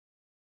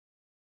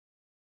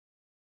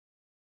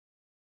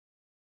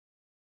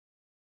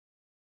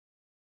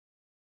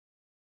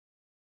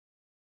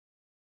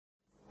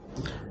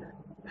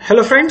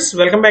Hello friends,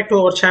 welcome back to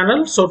our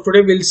channel. So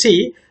today we'll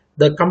see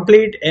the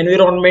complete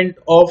environment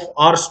of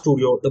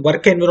RStudio, the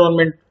work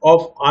environment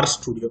of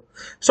RStudio.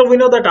 So we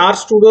know that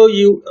RStudio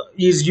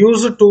is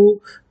used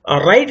to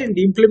write and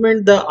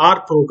implement the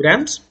R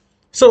programs.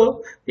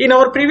 So in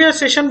our previous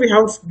session we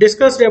have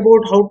discussed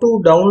about how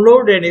to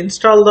download and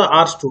install the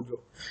RStudio.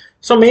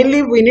 So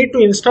mainly we need to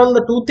install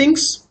the two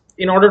things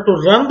in order to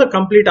run the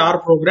complete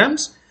R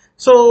programs.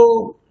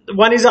 So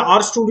one is the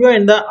RStudio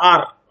and the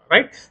R.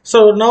 Right.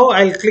 So now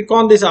I'll click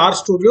on this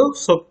RStudio.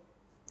 So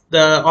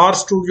the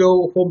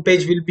RStudio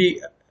homepage will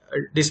be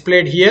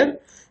displayed here,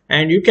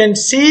 and you can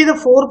see the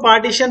four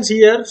partitions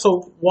here.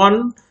 So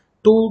 1,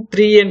 2,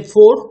 3, and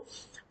 4.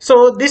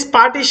 So this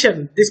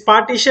partition is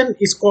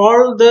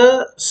called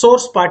the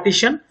source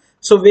partition.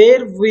 So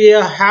where we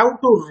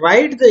have to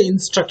write the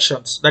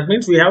instructions. That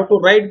means we have to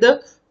write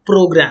the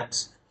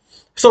programs.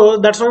 So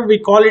that's why we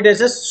call it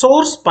as a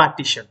source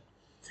partition.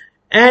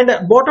 And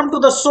bottom to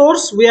the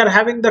source we are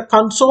having the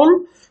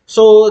console.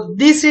 So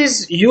this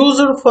is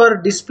used for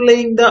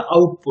displaying the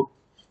output.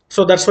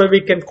 So that's why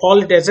we can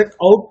call it as an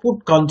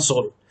output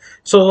console.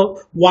 So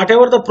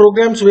whatever the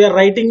programs we are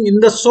writing in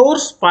the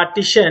source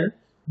partition,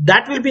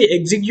 that will be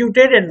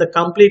executed and the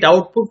complete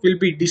output will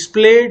be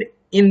displayed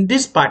in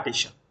this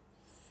partition.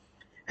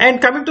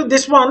 And coming to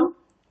this one,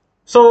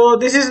 so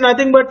this is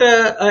nothing but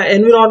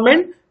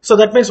environment. So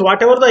that means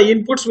whatever the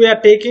inputs we are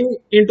taking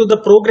into the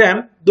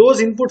program,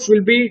 those inputs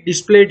will be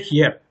displayed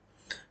here.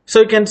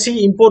 So you can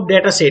see import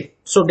dataset.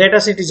 So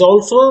dataset is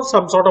also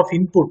some sort of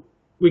input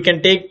we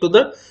can take to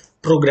the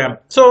program.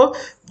 So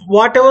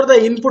whatever the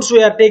inputs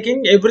we are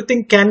taking,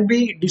 everything can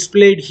be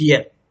displayed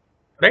here,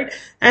 right?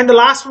 And the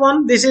last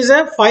one, this is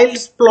a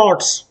files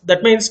plots.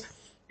 That means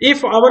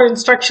if our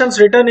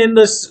instructions written in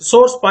the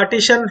source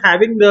partition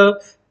having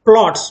the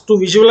plots to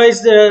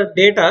visualize the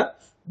data,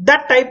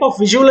 that type of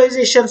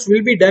visualizations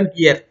will be done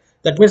here.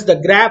 That means the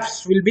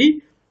graphs will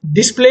be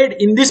displayed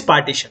in this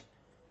partition.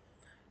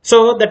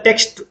 So the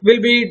text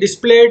will be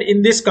displayed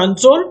in this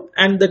console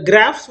and the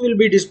graphs will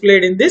be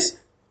displayed in this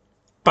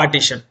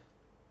partition,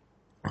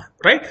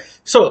 right?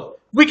 So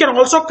we can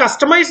also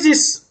customize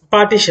these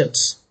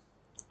partitions.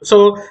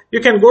 So you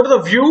can go to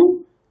the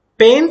view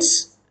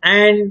panes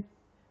and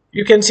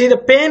you can see the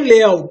pane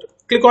layout.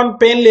 Click on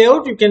pane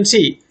layout. You can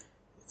see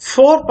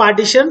 4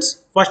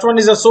 partitions. First one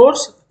is a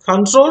source,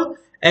 console,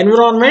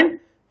 environment,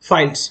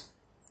 files,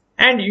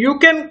 and you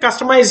can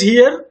customize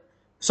here.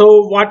 So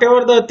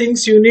whatever the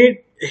things you need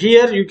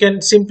here, you can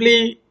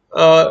simply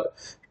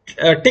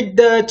tick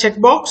the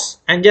checkbox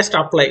and just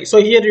apply.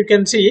 So here you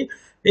can see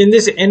in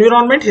this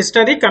environment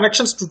history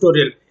connections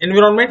tutorial,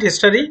 environment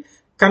history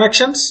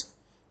connections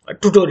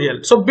tutorial.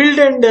 So build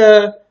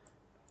and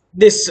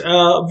this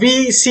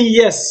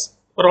VCS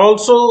are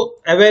also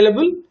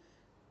available,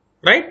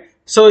 right?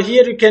 So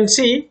here you can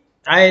see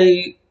I'll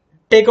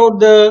take out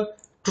the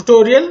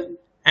tutorial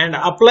and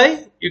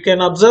apply. You can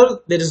observe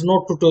there is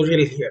no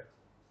tutorial here.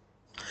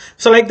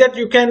 So like that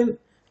you can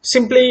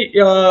simply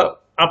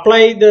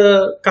apply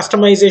the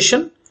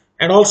customization,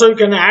 and also you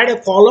can add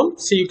a column.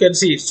 So you can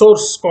see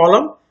source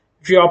column.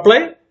 If you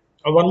apply,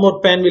 one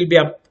more pane will be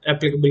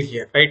applicable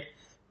here, right?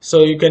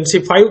 So you can see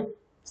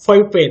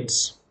five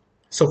panes,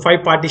 so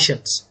 5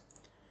 partitions,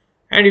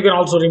 and you can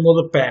also remove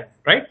the pane,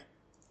 right?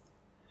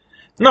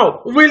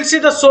 Now we'll see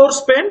the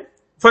source pane.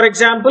 For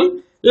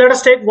example, let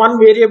us take one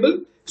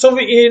variable. So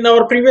in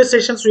our previous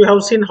sessions we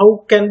have seen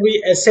how can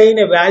we assign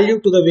a value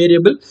to the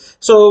variable.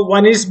 So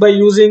one is by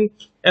using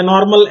a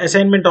normal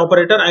assignment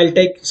operator. I'll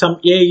take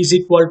some a is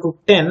equal to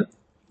 10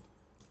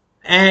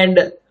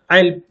 and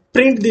I'll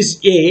print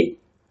this a,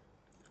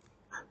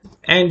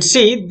 and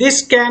see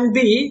this can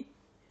be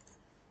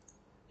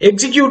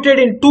executed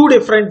in 2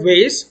 different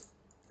ways.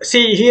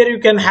 See here you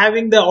can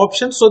having the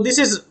option. So this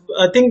is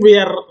a thing we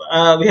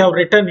have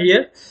written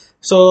here.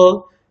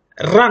 So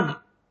run.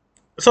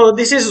 So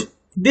this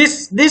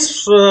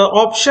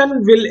option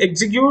will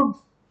execute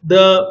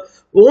the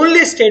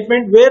only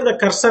statement where the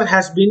cursor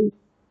has been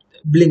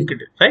blinked,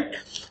 right?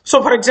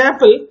 So for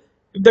example,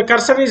 if the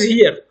cursor is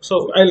here,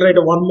 so I'll write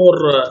one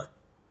more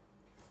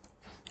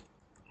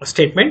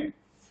statement.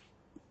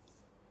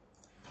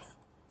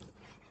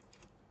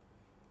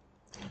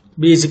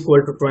 B is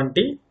equal to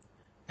 20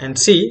 and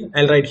C,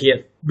 I'll write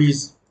here B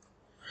is.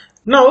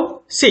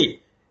 Now see,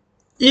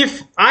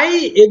 if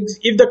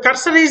the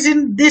cursor is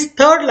in this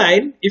 3rd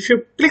line, if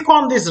you click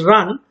on this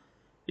run,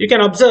 you can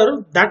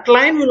observe that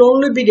line will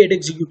only be get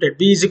executed,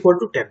 B is equal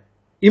to 10.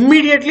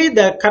 Immediately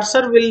the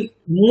cursor will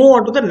move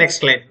on to the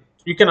next line.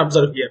 You can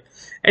observe here.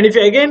 And if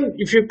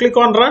you click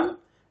on run,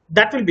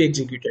 that will be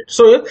executed.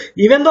 So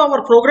even though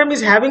our program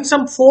is having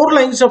some 4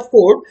 lines of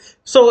code,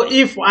 so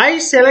if I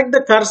select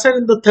the cursor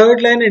in the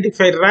 3rd line and if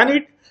I run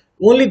it,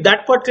 only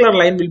that particular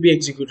line will be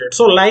executed.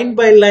 So line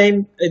by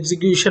line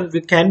execution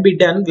can be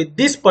done with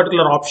this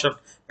particular option,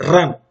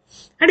 run.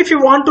 And if you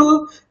want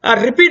to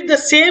repeat the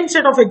same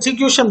set of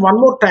execution one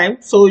more time,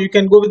 so you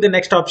can go with the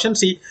next option.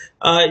 See,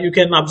 you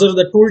can observe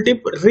the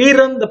tooltip,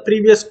 rerun the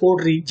previous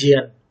code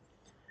region.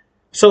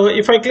 So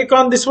if I click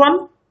on this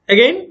one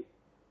again,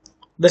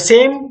 the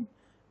same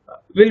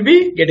will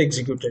be get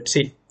executed.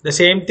 See, the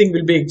same thing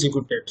will be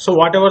executed. So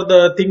whatever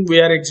the thing we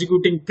are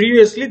executing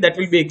previously, that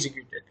will be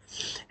executed.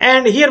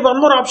 And here one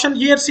more option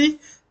here, see,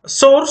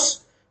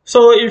 source.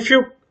 So if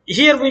you,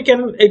 here we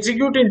can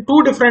execute in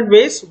two different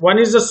ways. One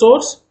is the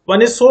source,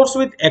 one is source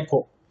with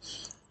echo.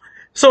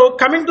 So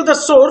coming to the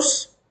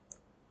source,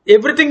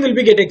 everything will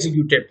be get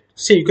executed.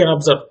 See, you can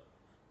observe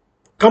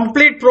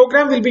complete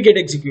program will be get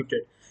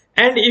executed.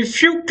 And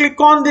if you click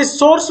on this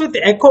source with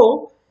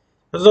echo,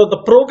 so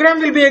the program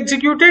will be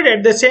executed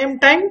at the same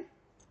time.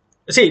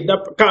 See,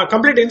 the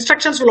complete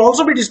instructions will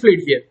also be displayed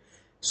here.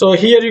 So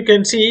here you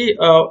can see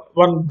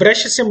one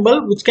brush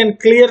symbol which can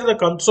clear the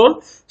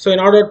console. So in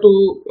order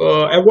to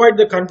avoid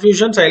the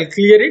confusions, I'll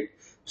clear it.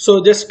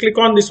 So just click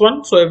on this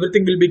one. So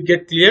everything will be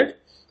get cleared.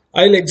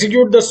 I'll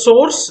execute the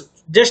source,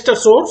 just a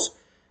source.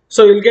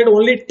 So you'll get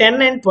only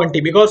 10 and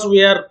 20 because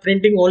we are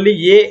printing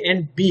only A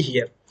and B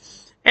here.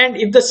 And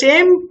if the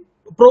same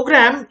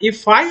program,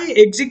 if I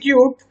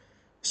execute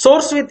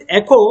source with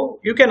echo,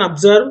 you can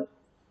observe,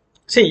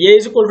 say A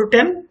is equal to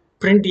 10,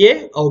 print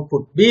A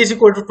output, B is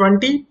equal to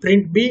 20,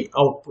 print B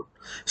output.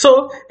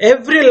 So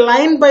every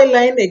line by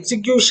line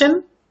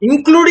execution,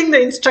 including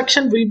the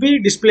instruction, will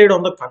be displayed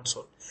on the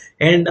console.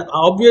 And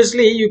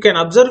obviously you can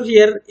observe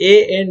here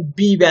A and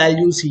B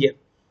values here.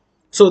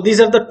 So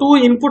these are the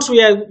two inputs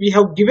we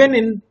have given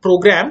in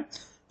program.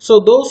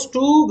 So those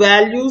two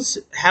values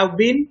have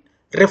been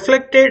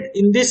reflected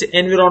in this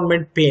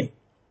environment pane,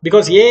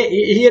 because here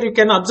you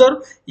can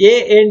observe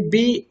A and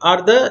B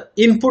are the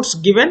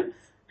inputs given,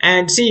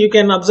 and see, you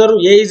can observe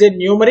A is a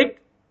numeric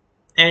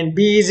and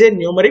B is a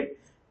numeric.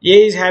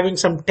 A is having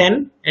some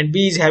 10 and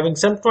B is having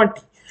some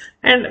 20.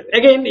 And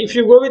again, if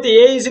you go with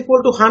A is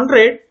equal to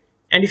 100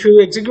 and if you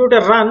execute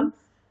a run,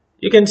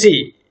 you can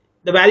see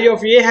the value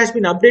of A has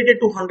been updated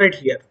to 100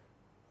 here.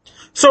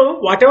 So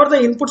whatever the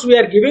inputs we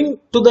are giving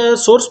to the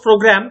source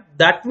program,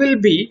 that will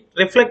be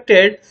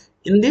reflected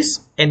in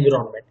this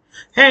environment.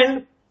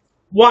 And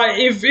why,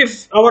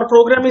 if our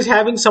program is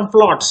having some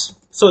plots,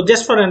 so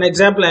just for an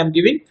example I am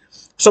giving,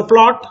 so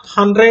plot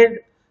 100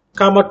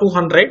 comma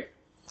 200.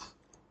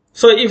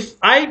 So if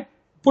I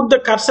put the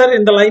cursor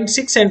in the line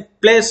 6 and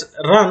place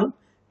run,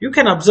 you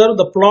can observe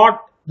the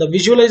plot, the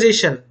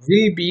visualization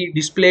will be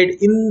displayed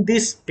in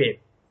this pane.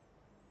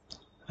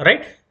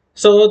 Right,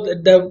 so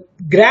the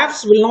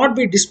graphs will not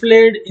be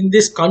displayed in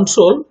this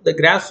console, the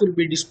graphs will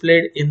be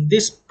displayed in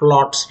this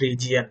plots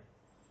region,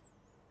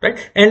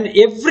 right? And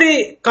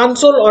every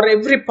console or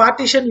every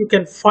partition you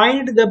can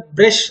find the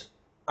brush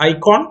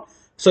icon.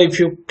 So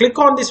if you click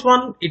on this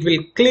one, it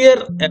will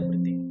clear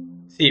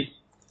everything. See,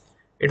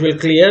 it will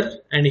clear,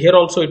 and here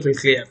also it will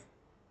clear.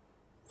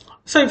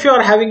 So if you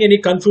are having any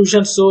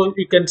confusion, so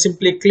you can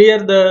simply clear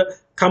the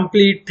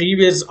complete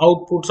previous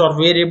outputs or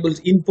variables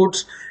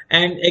inputs,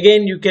 and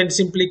again you can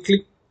simply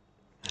click,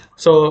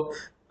 so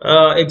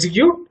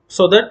execute,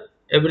 so that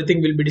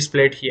everything will be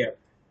displayed here.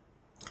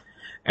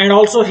 And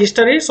also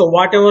history, so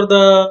whatever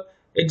the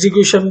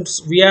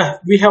executions we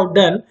have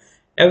done,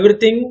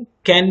 everything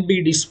can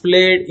be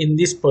displayed in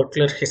this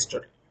particular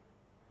history,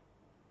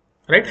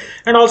 right?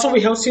 And also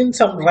we have seen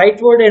some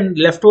rightward and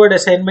leftward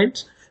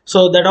assignments,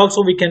 so that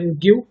also we can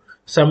give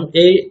some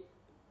A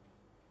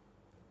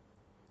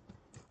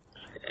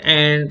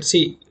and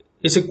C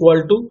is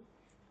equal to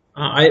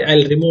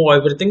I'll remove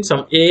everything,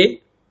 some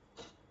A.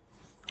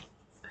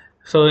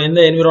 So in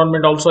the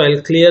environment also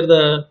I'll clear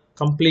the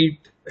complete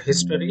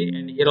history,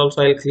 and here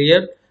also I'll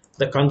clear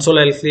the console,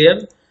 I'll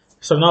clear.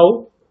 So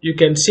now you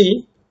can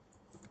see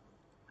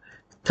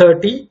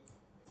 20,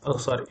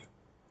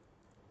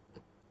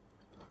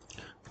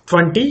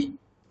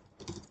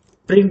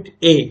 print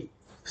A.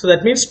 So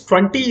that means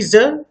 20 is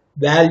the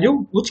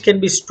value which can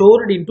be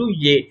stored into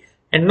A.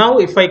 And now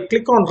if I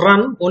click on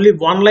run, only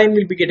one line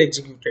will be get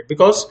executed,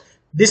 because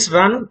this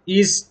run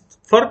is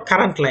for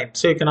current line.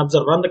 So you can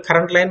observe run the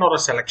current line or a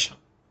selection.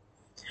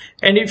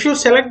 And if you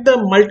select the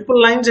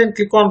multiple lines and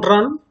click on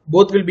run,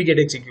 both will be get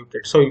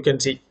executed. So you can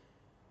see,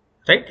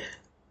 right?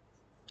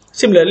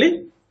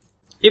 Similarly,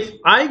 if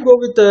I go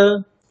with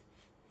the,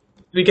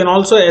 we can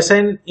also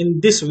assign in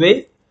this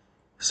way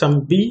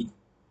some B,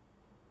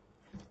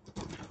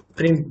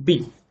 print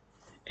B.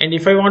 And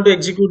if I want to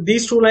execute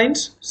these two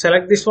lines,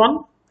 select this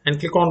one and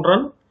click on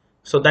run,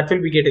 so that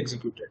will be get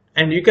executed.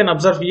 And you can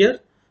observe here,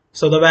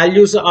 so the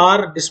values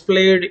are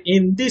displayed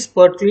in this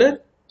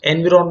particular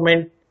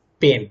environment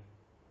pane,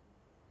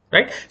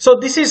 right? So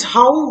this is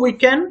how we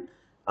can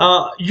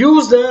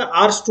use the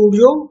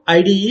RStudio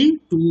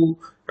IDE to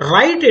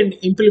write and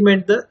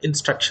implement the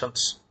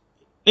instructions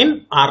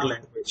in R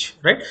language,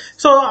 right?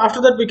 So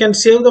after that we can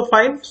save the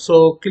file,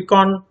 so click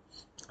on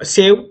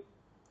save.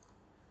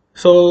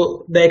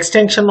 So the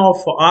extension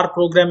of R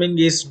programming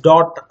is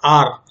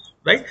 .r,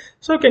 right?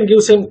 So you can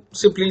give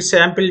simply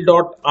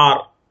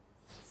sample.r.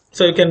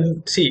 So you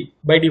can see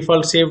by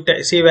default save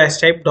as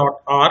type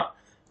 .r.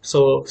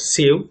 So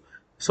save.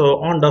 So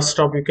on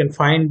desktop you can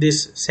find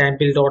this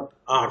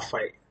sample.r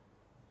file,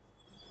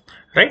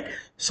 right?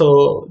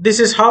 So this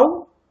is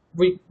how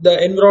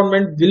the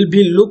environment will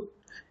be looked,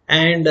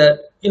 and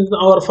in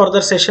our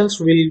further sessions,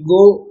 we'll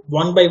go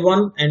one by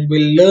one and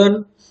we'll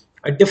learn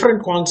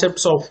different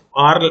concepts of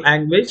R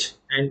language,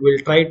 and we'll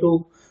try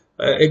to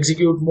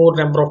execute more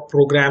number of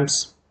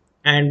programs,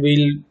 and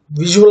we'll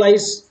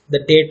visualize the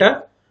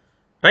data,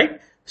 right?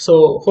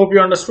 So hope you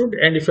understood,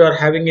 and if you are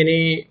having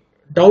any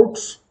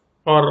doubts,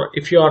 or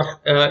if you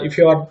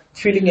are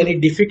feeling any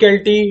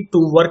difficulty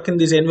to work in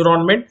this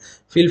environment,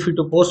 feel free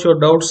to post your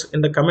doubts in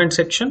the comment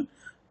section.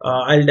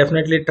 I'll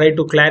definitely try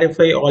to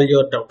clarify all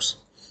your doubts.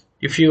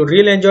 If you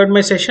really enjoyed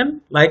my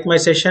session, like my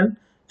session,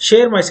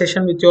 share my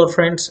session with your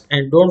friends,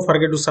 and don't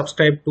forget to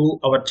subscribe to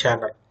our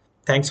channel.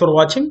 Thanks for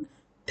watching.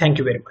 Thank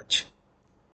you very much.